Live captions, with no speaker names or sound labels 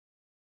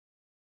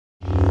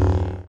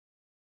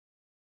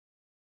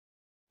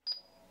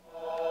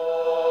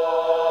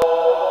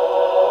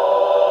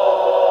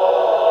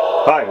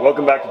Hi,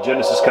 welcome back to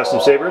Genesis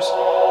Custom Sabers,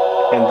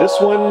 and this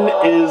one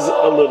is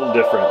a little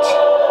different.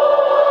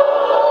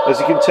 As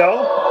you can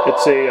tell,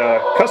 it's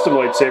a custom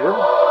lightsaber,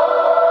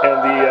 and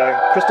the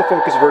Crystal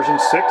Focus version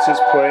 6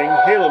 is playing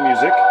Halo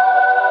music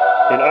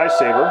in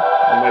Saber.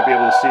 You might be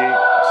able to see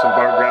some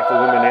bar graph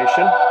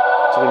illumination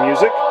to the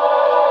music.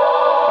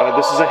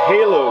 This is a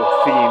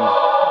Halo-themed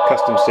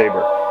custom saber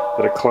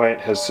that a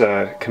client has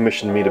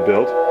commissioned me to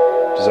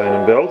design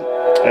and build,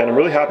 and I'm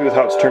really happy with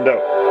how it's turned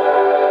out.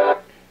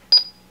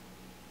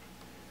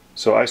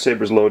 So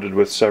Saber is loaded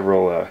with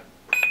several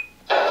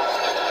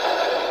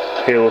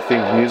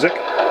Halo-themed music.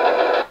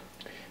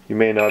 You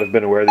may not have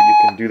been aware that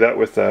you can do that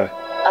with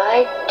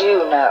I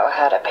do know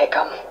how to pick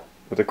 'em.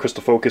 With the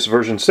Crystal Focus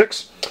version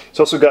 6. It's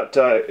also got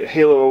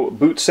Halo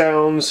boot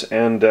sounds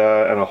and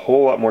a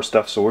whole lot more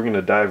stuff, so we're going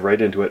to dive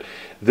right into it.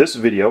 This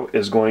video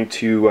is going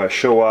to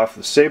show off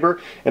the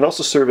saber and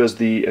also serve as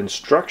the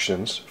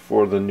instructions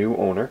for the new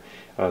owner.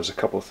 There's a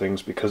couple of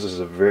things, because this is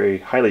a very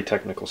highly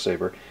technical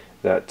saber,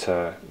 that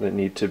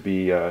need to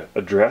be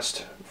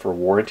addressed for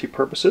warranty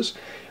purposes.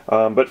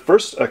 But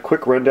first, a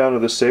quick rundown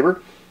of this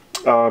saber.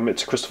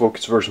 It's Crystal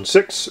Focus version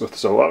 6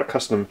 with a lot of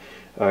custom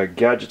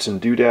gadgets and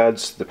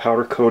doodads. The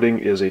powder coating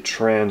is a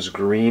trans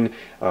green.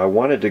 I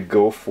wanted to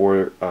go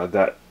for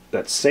that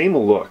same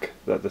look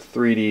that the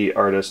 3D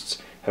artists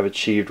have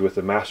achieved with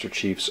the Master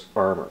Chief's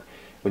armor.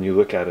 When you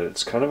look at it,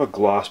 it's kind of a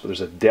gloss, but there's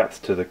a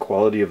depth to the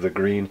quality of the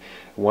green.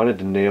 I wanted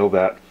to nail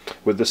that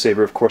with the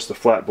saber. Of course, the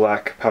flat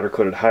black powder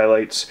coated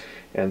highlights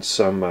and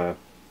some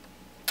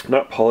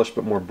not polished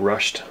but more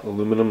brushed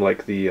aluminum,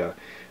 like the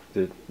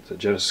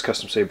Genesis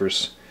Custom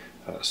Sabers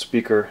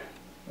speaker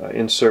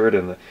insert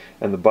and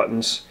the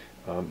buttons.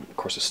 Of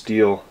course, a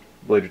steel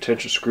blade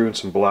retention screw and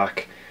some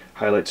black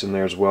highlights in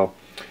there as well.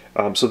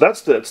 So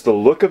that's the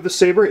look of the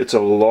saber. It's a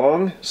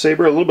long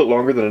saber, a little bit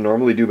longer than I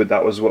normally do, but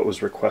that was what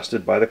was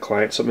requested by the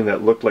client. Something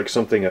that looked like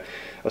something a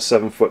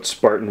 7-foot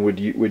Spartan would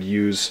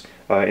use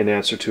in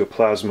answer to a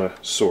plasma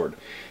sword.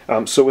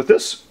 So with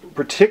this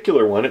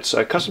particular one, it's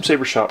custom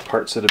saber shop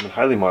parts that have been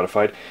highly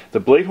modified.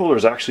 The blade holder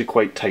is actually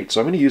quite tight, so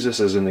I'm going to use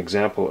this as an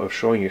example of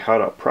showing you how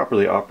to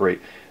properly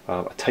operate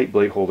a tight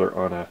blade holder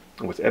on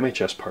with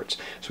MHS parts.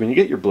 So when you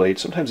get your blade,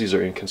 sometimes these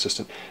are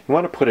inconsistent. You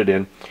want to put it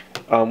in.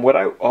 What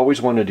I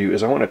always want to do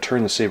is I want to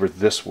turn the saber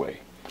this way,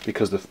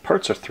 because the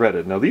parts are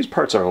threaded. Now these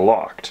parts are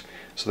locked,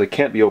 so they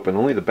can't be open.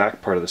 Only the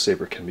back part of the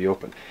saber can be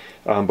open.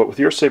 But with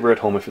your saber at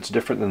home, if it's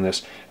different than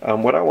this,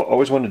 what I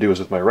always want to do is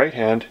with my right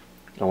hand,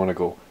 I want to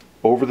go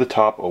over the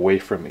top away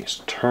from me.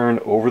 So turn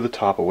over the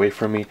top away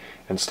from me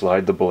and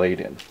slide the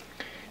blade in.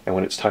 And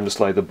when it's time to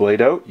slide the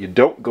blade out, you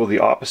don't go the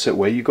opposite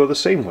way, you go the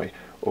same way.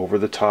 Over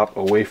the top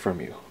away from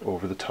you,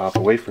 over the top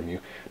away from you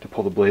to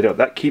pull the blade out.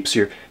 That keeps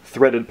your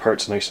threaded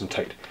parts nice and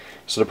tight.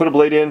 So to put a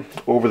blade in,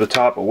 over the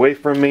top away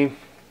from me,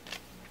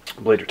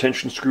 blade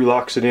retention screw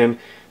locks it in,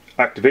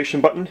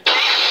 activation button.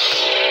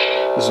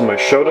 This is my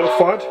Shoto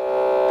font.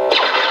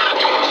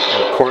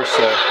 And of course,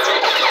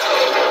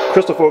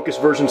 Crystal Focus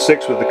version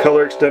 6 with the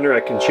color extender. I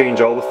can change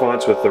all the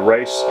fonts with the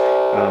rice.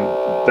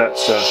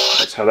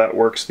 That's how that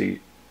works. The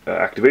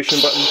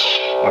activation button,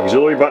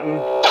 auxiliary button,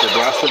 the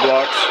blaster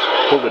blocks,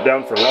 hold it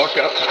down for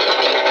lockup.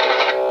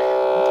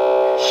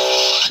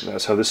 And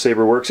that's how this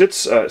saber works.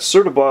 It's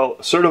suitable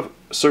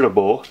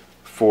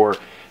for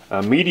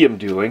medium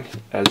dueling.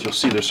 As you'll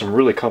see, there's some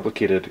really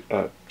complicated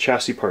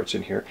chassis parts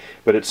in here,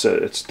 but it's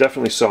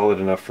definitely solid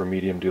enough for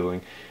medium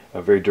dueling.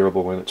 Very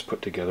durable when it's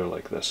put together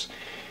like this.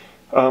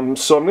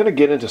 So I'm going to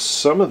get into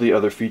some of the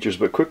other features,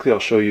 but quickly I'll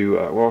show you.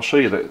 I'll show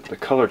you the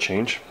color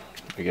change.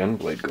 Again,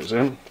 blade goes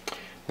in.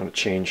 I'm going to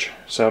change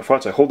sound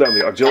fonts. I hold down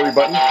the auxiliary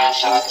button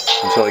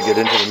until I get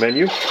into the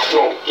menu,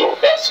 so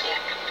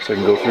I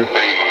can go through.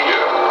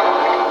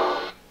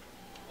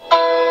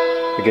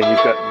 Again,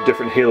 you've got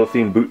different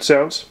Halo-themed boot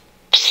sounds.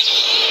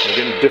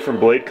 Again, different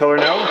blade color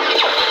now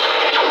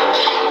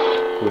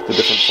with the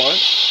different font.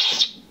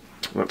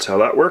 That's how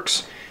that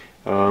works.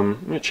 I'm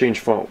going to change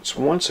fonts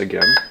once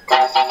again.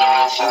 I'll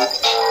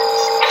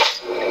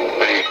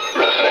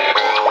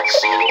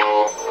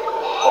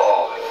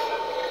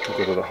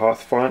go to the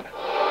Hoth font.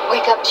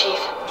 Wake up, Chief.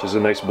 Which is a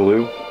nice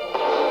blue.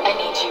 I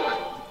need you.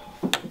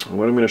 And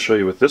what I'm going to show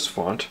you with this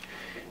font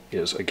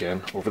is,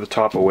 again, over the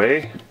top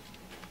away,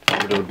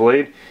 over to the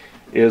blade,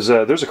 is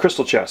there's a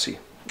crystal chassis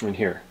in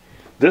here.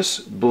 This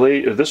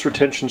blade, or this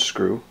retention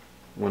screw,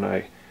 when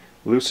I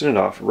loosen it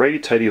off, righty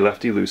tighty,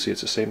 lefty loosey,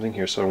 it's the same thing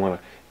here, so I want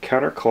to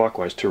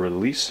counterclockwise to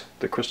release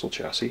the crystal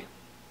chassis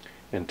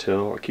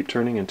until, I keep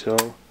turning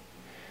until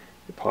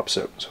it pops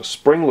out. So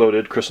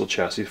spring-loaded crystal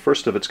chassis,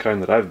 first of its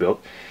kind that I've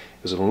built,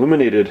 is an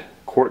illuminated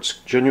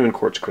quartz, genuine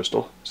quartz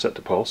crystal set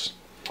to pulse,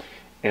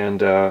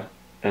 and a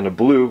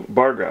blue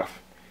bar graph.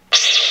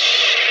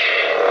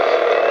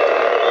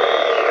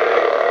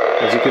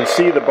 As you can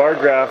see, the bar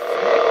graph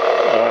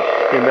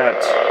in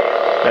that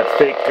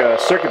fake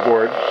circuit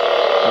board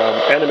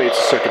animates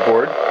the circuit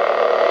board.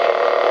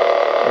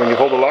 When you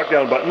hold the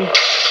lockdown button,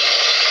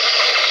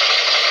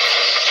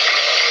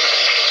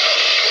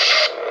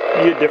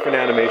 you get different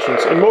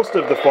animations. In most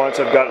of the fonts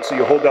I've got it so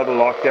you hold down the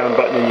lockdown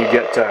button and you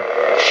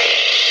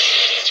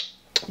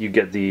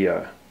get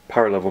the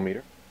power level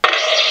meter.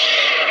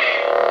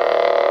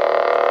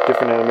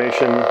 Different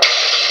animation.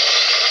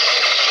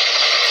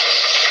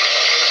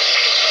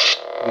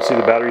 You can see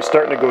the battery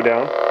starting to go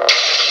down.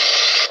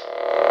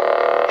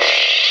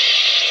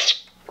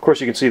 Of course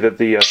you can see that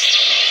the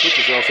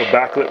switches are also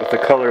backlit with the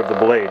color of the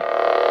blade.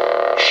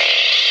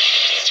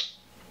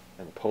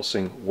 And the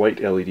pulsing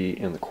white LED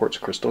in the quartz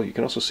crystal. You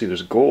can also see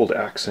there's gold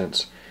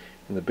accents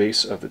in the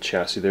base of the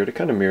chassis there to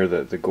kind of mirror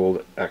the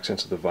gold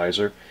accents of the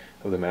visor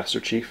of the Master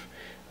Chief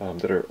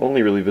that are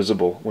only really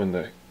visible when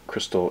the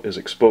crystal is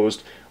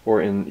exposed,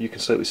 or you can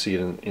slightly see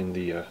it in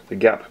the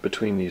gap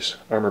between these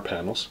armor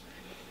panels.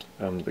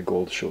 The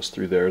gold shows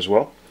through there as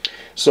well.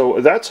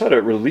 So that's how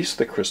to release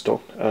the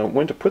crystal.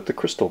 When to put the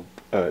crystal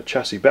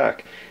chassis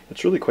back,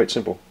 it's really quite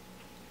simple.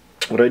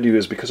 What I do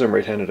is, because I'm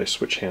right-handed, I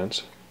switch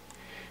hands,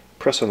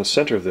 press on the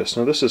center of this.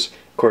 Now this is,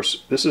 of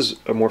course, this is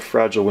a more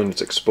fragile when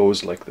it's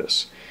exposed like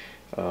this.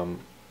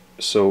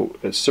 So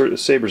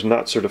Saber is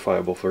not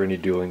certifiable for any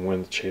dueling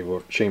when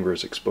the chamber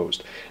is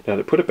exposed. Now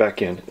to put it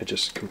back in, I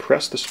just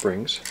compress the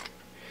springs.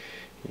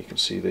 You can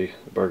see the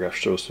bar graph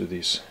shows through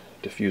these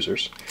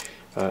diffusers.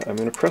 I'm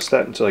going to press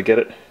that until I get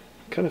it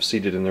kind of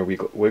seated in there,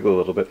 wiggle a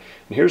little bit.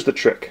 And here's the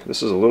trick.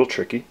 This is a little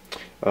tricky.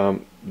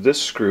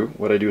 This screw,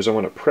 what I do is I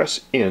want to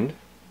press in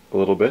a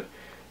little bit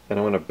and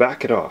I want to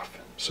back it off.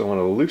 So I want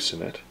to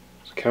loosen it,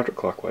 so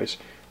counterclockwise,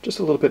 just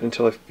a little bit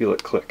until I feel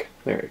it click.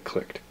 There, it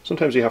clicked.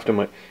 Sometimes you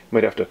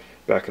might have to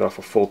back it off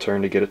a full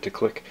turn to get it to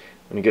click.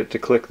 When you get it to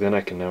click, then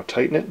I can now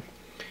tighten it,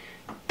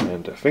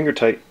 and finger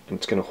tight, and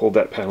it's going to hold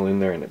that panel in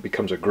there, and it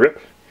becomes a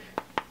grip,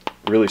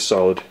 really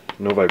solid,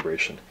 no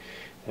vibration.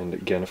 And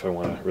again, if I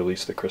want to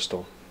release the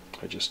crystal,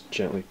 I just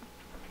gently,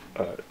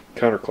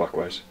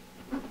 counterclockwise,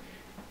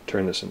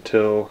 turn this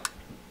until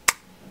it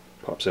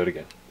pops out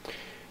again.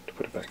 To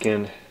put it back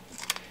in,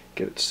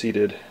 get it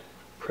seated,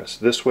 press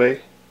this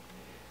way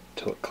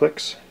until it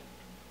clicks,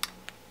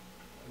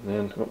 and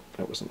then, oh,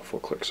 that wasn't a full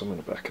click, so I'm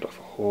going to back it off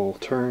a whole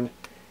turn.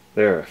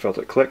 There, I felt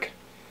it click,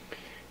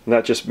 and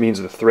that just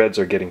means the threads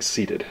are getting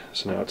seated,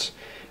 so now it's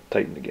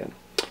tightened again.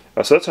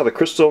 So that's how the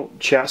crystal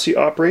chassis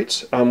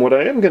operates. What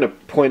I am going to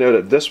point out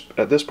at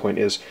this point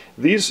is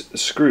these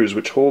screws,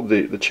 which hold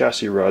the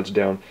chassis rods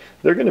down,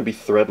 they're going to be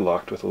thread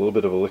locked with a little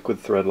bit of a liquid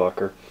thread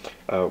locker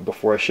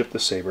before I ship the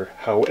Saber.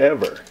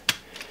 However,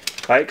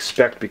 I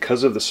expect,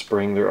 because of the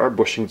spring, there are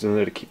bushings in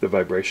there to keep the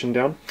vibration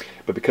down,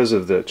 but because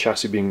of the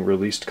chassis being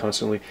released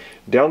constantly,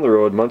 down the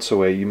road, months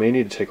away, you may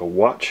need to take a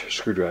watch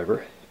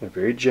screwdriver and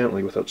very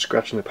gently, without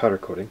scratching the powder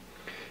coating,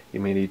 you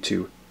may need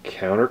to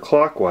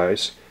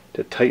counterclockwise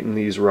to tighten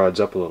these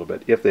rods up a little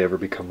bit if they ever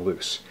become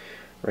loose.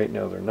 Right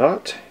now they're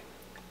not,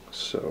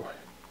 so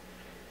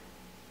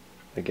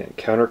again,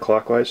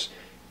 counterclockwise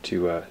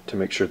to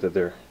make sure that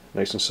they're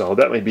nice and solid.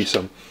 That might be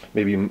some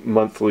maybe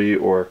monthly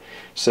or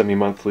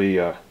semi-monthly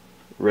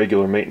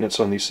regular maintenance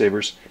on these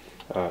Sabers,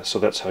 so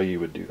that's how you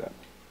would do that.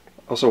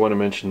 Also want to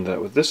mention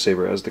that with this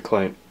Saber, as the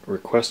client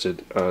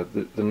requested,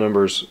 the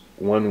numbers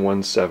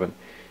 117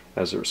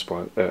 as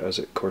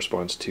it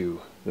corresponds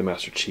to the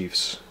Master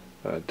Chief's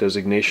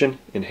designation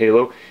in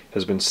Halo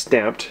has been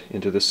stamped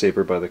into the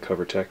Saber by the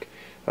cover tech,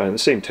 and the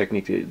same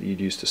technique that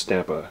you'd use to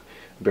stamp a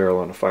barrel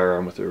on a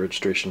firearm with a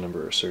registration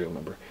number or serial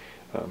number.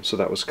 So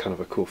that was kind of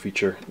a cool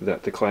feature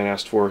that the client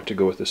asked for to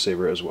go with the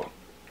Saber as well.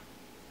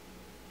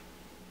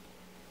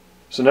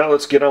 So now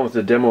let's get on with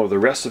the demo of the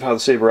rest of how the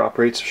Saber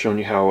operates. I've shown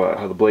you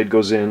how the blade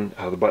goes in,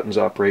 how the buttons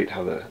operate,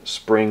 how the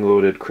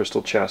spring-loaded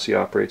crystal chassis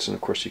operates, and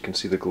of course you can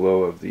see the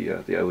glow of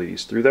the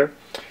LEDs through there.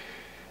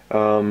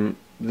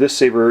 This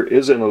Saber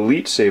is an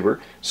Elite Saber,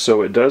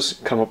 so it does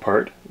come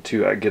apart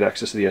to get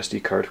access to the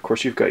SD card. Of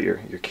course, you've got your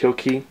kill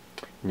key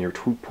and your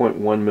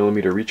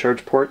 2.1mm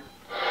recharge port.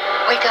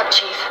 Wake up,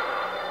 Chief.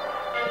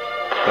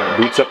 That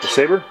boots up the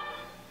Saber.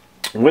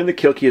 When the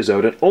kill key is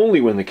out, and only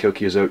when the kill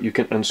key is out, you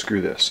can unscrew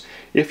this.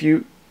 If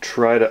you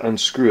try to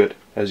unscrew it,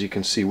 as you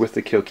can see with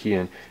the kill key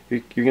in,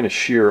 you're going to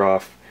shear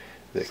off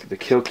the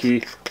kill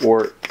key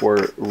or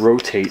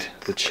rotate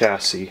the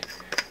chassis,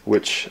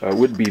 which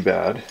would be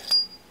bad.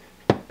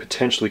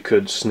 Potentially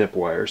could snip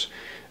wires.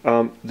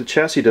 The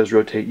chassis does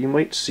rotate. You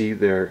might see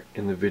there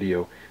in the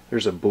video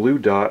there's a blue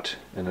dot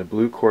and a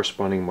blue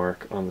corresponding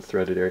mark on the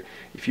threaded area.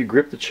 If you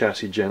grip the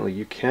chassis gently,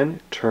 you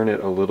can turn it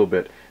a little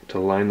bit to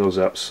line those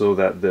up so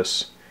that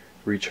this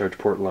recharge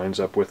port lines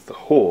up with the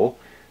hole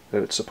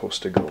that it's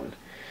supposed to go in.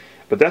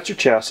 But that's your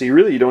chassis.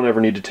 Really, you don't ever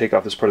need to take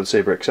off this part of the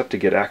Saber except to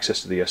get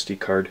access to the SD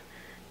card.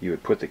 You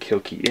would put the kill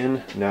key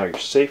in. Now you're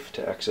safe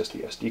to access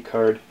the SD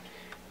card.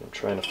 I'm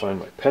trying to find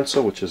my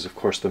pencil, which is of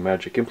course the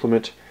magic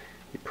implement.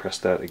 You press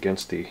that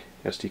against the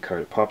SD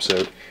card, it pops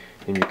out,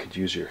 and you could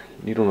use your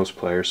needle nose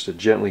pliers to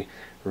gently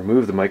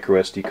remove the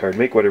micro SD card,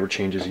 make whatever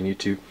changes you need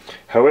to.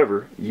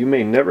 However, you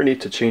may never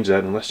need to change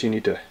that unless you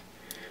want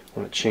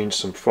to change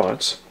some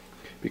fonts,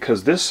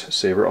 because this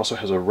Saber also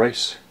has a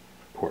rice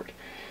port.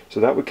 So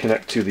that would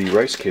connect to the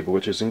rice cable,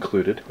 which is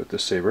included with the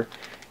Saber,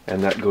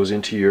 and that goes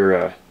into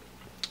your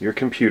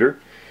computer.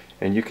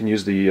 and you can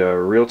use the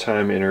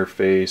real-time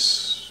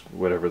interface,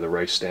 whatever the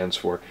RICE stands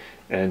for,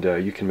 and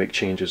you can make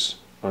changes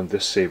on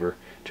this saber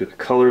to the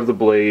color of the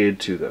blade,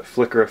 to the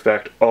flicker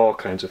effect, all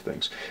kinds of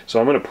things. So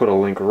I'm going to put a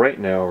link right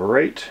now,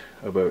 right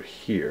about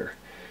here.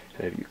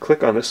 And if you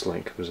click on this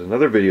link, there's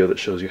another video that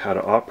shows you how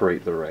to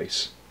operate the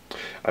RICE.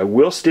 I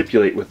will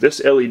stipulate with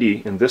this LED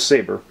in this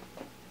saber,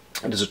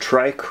 it is a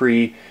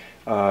tri-cree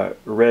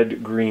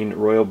red, green,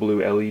 royal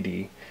blue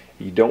LED.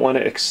 You don't want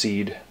to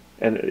exceed,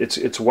 and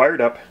it's wired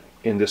up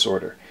in this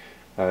order.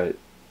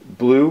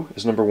 Blue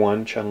is number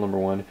 1, channel number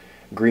 1,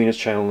 green is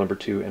channel number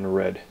 2, and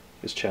red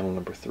is channel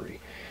number 3.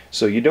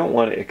 So you don't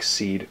want to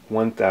exceed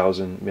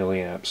 1000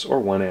 milliamps or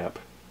 1 amp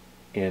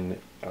in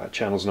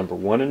channels number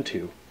 1 and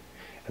 2,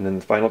 and then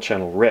the final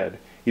channel, red,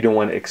 you don't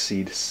want to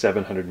exceed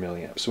 700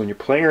 milliamps. So when you're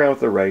playing around with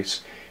the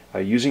RICE,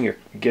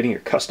 getting your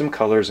custom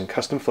colors and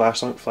custom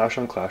flash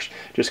on clash,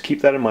 just keep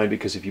that in mind,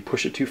 because if you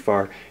push it too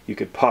far, you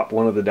could pop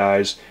one of the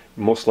dies,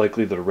 most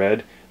likely the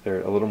red.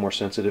 They're a little more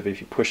sensitive.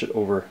 If you push it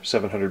over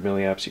 700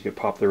 milliamps, you could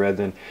pop the red,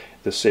 then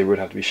the saber would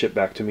have to be shipped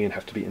back to me and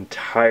have to be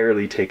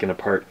entirely taken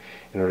apart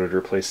in order to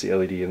replace the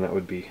LED, and that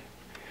would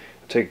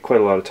take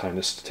quite a lot of time.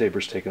 This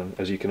saber's taken,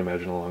 as you can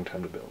imagine, a long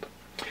time to build.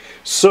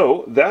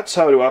 So that's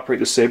how to operate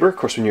the saber. Of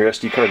course, when your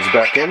SD card is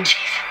back in,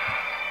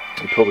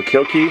 you pull the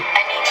kill key,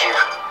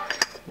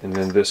 and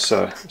then this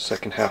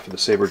second half of the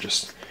saber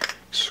just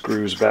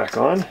screws back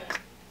on,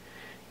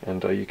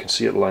 and you can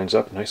see it lines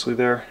up nicely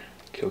there.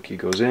 Kill key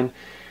goes in,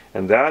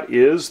 and that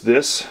is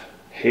this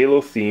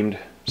Halo themed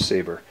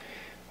saber.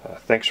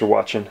 Thanks for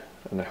watching,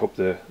 and I hope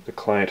the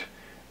client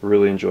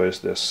really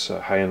enjoys this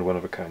high-end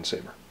one-of-a-kind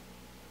saber.